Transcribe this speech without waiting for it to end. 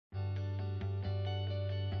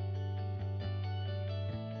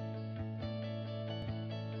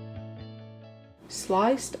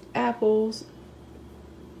sliced apples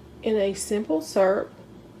in a simple syrup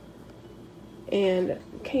and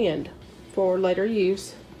canned for later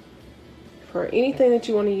use for anything that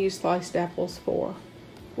you want to use sliced apples for,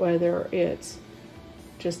 whether it's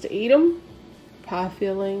just to eat them, pie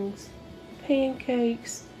fillings,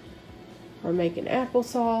 pancakes, or making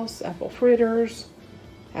applesauce, apple fritters,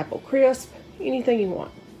 apple crisp, anything you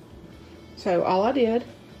want. So all I did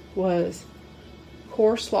was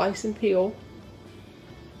core, slice, and peel.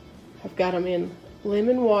 I've got them in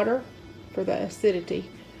lemon water for the acidity,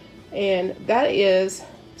 and that is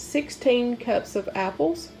 16 cups of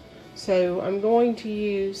apples. So I'm going to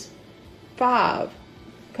use 5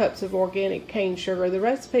 cups of organic cane sugar. The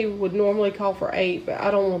recipe would normally call for 8, but I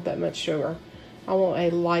don't want that much sugar. I want a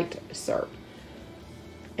light syrup.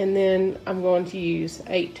 And then I'm going to use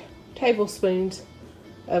 8 tablespoons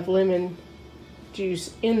of lemon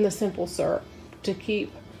juice in the simple syrup to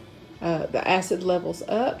keep the acid levels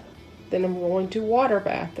up. Then I'm going to water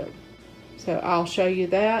bath them. So I'll show you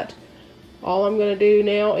that. All I'm going to do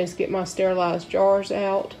now is get my sterilized jars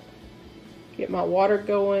out, get my water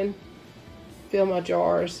going, fill my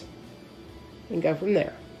jars, and go from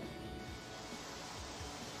there.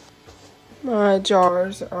 My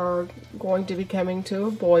jars are going to be coming to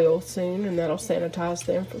a boil soon, and that'll sanitize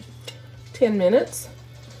them for 10 minutes.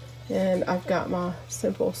 And I've got my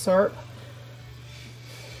simple syrup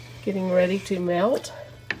getting ready to melt.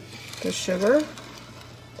 The sugar,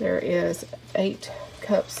 there is 8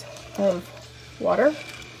 cups of water,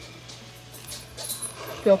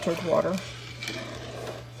 filtered water,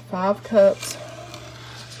 5 cups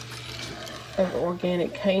of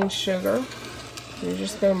organic cane sugar. You're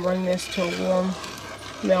just going to bring this to a warm,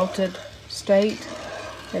 melted state.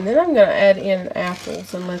 And then I'm going to add in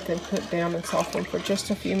apples and let them cook down and soften for just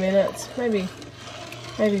a few minutes, maybe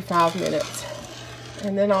 5 minutes.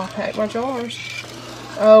 And then I'll pack my jars.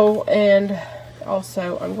 Oh, and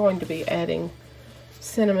also I'm going to be adding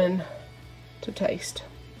cinnamon to taste.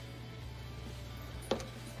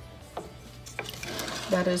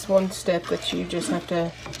 That is one step that you just have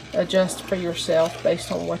to adjust for yourself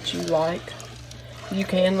based on what you like. You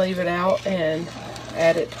can leave it out and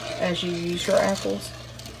add it as you use your apples,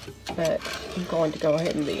 but I'm going to go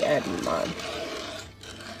ahead and be adding mine.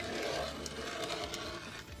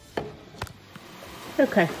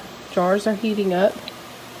 Okay, jars are heating up.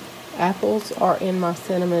 Apples are in my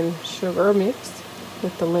cinnamon sugar mix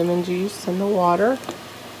with the lemon juice and the water.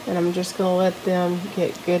 And I'm just going to let them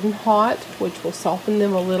get good and hot, which will soften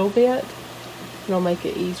them a little bit. It'll make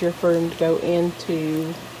it easier for them to go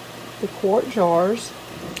into the quart jars.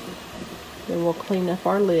 Then we'll clean up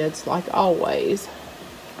our lids like always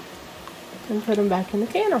and put them back in the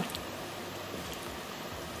canner.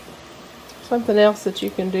 Something else that you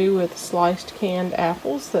can do with sliced canned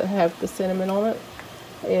apples that have the cinnamon on it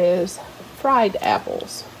is fried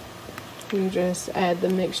apples. You just add the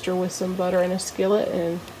mixture with some butter in a skillet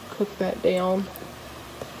and cook that down.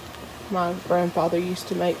 My grandfather used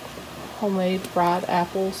to make homemade fried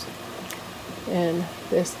apples, and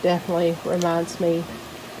this definitely reminds me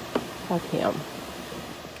of him.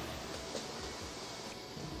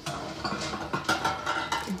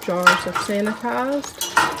 The jars are sanitized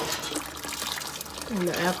and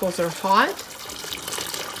the apples are hot.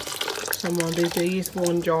 So I'm going to do these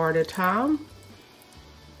one jar at a time.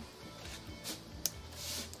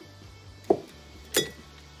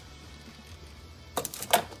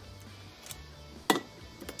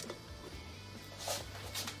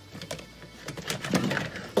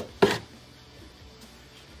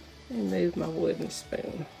 And move my wooden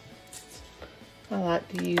spoon. I like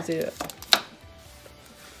to use it.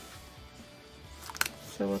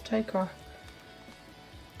 So we'll take our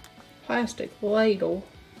plastic ladle.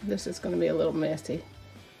 This is going to be a little messy.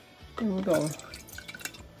 And we're going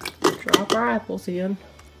to drop our apples in,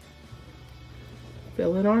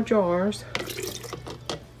 fill in our jars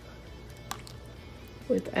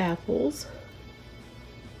with apples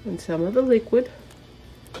and some of the liquid.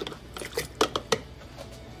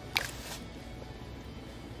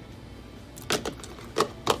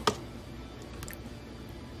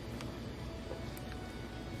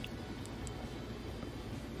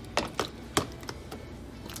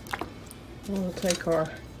 We'll take our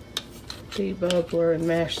debubbler and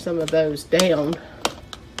mash some of those down.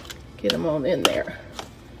 Get them on in there.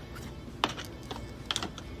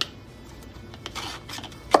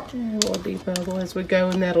 And we'll debubble as we go,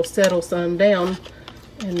 and that'll settle some down.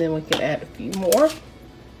 And then we can add a few more.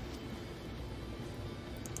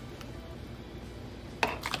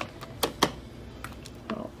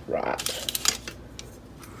 All right.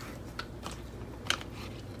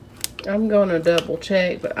 I'm gonna double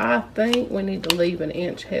check, but I think we need to leave an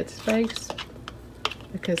inch headspace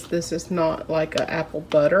because this is not like an apple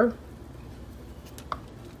butter.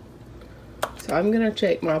 So I'm gonna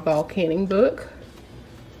check my ball canning book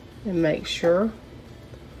and make sure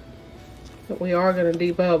that we are gonna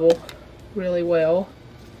debubble really well.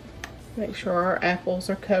 Make sure our apples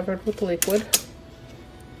are covered with liquid.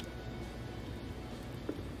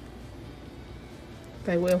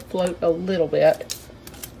 They will float a little bit.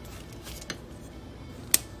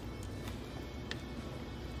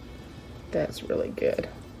 That's really good.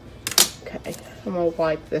 Okay, I'm gonna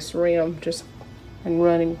wipe this rim just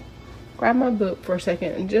and grab my book for a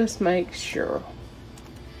second and just make sure.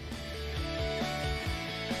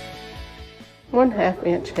 1/2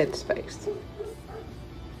 inch headspace.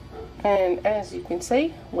 And as you can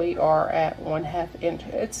see, we are at 1/2 inch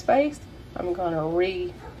headspace. I'm gonna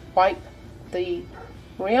re-wipe the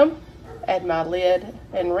rim, add my lid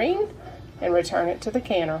and ring, and return it to the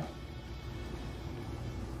canner.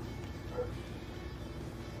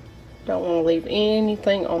 Don't want to leave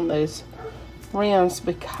anything on those rims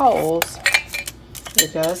because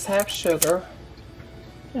it does have sugar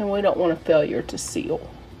and we don't want a failure to seal.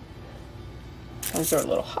 Those are a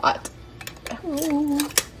little hot. Oh.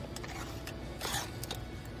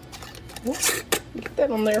 Get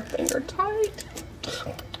that on there, finger tight.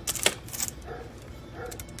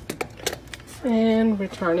 And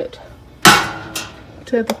return it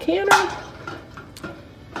to the canner.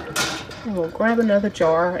 And we'll grab another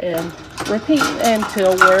jar and repeat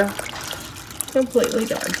until we're completely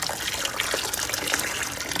done.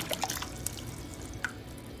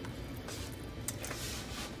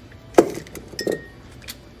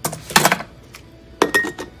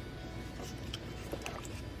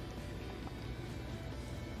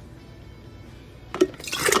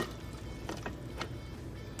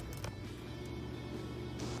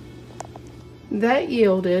 That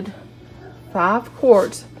yielded 5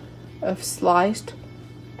 quarts of sliced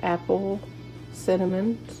apple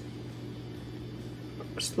cinnamon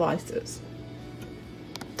slices.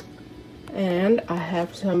 And I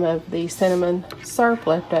have some of the cinnamon syrup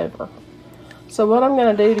left over. So what I'm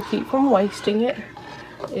going to do to keep from wasting it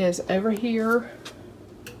is over here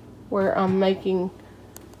where I'm making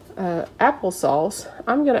applesauce,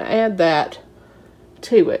 I'm going to add that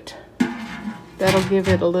to it. That'll give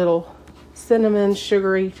it a little cinnamon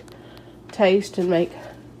sugary taste and make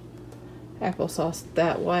applesauce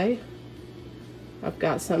that way. I've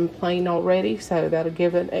got some plain already, so that'll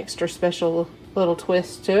give an extra special little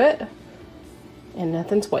twist to it, and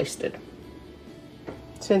nothing's wasted.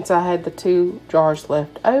 Since I had the 2 jars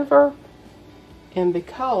left over, and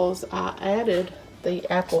because I added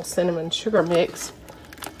the apple cinnamon sugar mix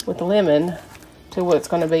with lemon to what's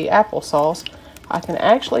going to be applesauce, I can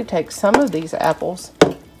actually take some of these apples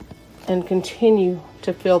and continue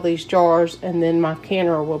to fill these jars, and then my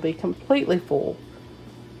canner will be completely full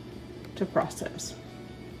to process.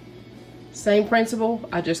 Same principle,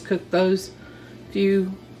 I just cooked those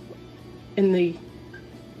few in the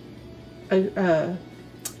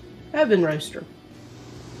oven roaster.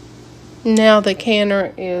 Now the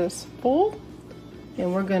canner is full,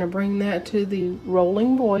 and we're going to bring that to the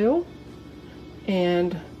rolling boil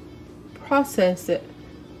and process it.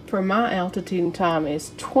 For my altitude and time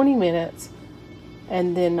is 20 minutes,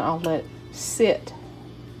 and then I'll let it sit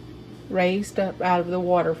raised up out of the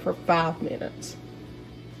water for 5 minutes.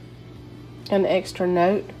 An extra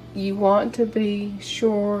note, you want to be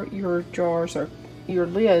sure your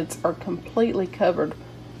lids are completely covered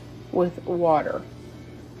with water.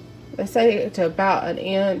 They say it's about 1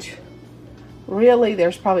 inch. Really,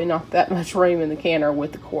 there's probably not that much room in the canner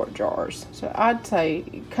with the quart jars. So I'd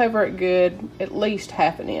say cover it good, at least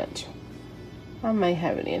 1/2 inch. I may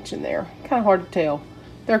have 1 inch in there. Kind of hard to tell.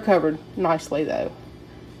 They're covered nicely though.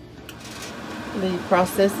 The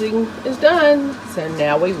processing is done, so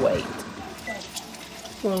now we wait.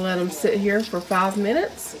 We'll let them sit here for 5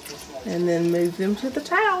 minutes and then move them to the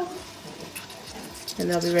towel. And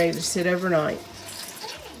they'll be ready to sit overnight.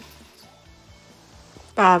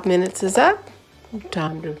 5 minutes is up.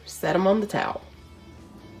 Time to set them on the towel.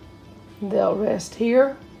 They'll rest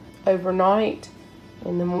here overnight.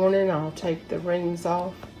 In the morning, I'll take the rings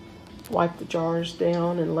off, wipe the jars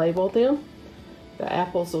down, and label them. The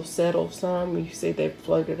apples will settle some. You see they've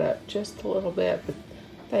floated up just a little bit, but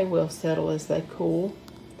they will settle as they cool.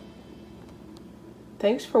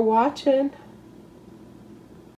 Thanks for watching.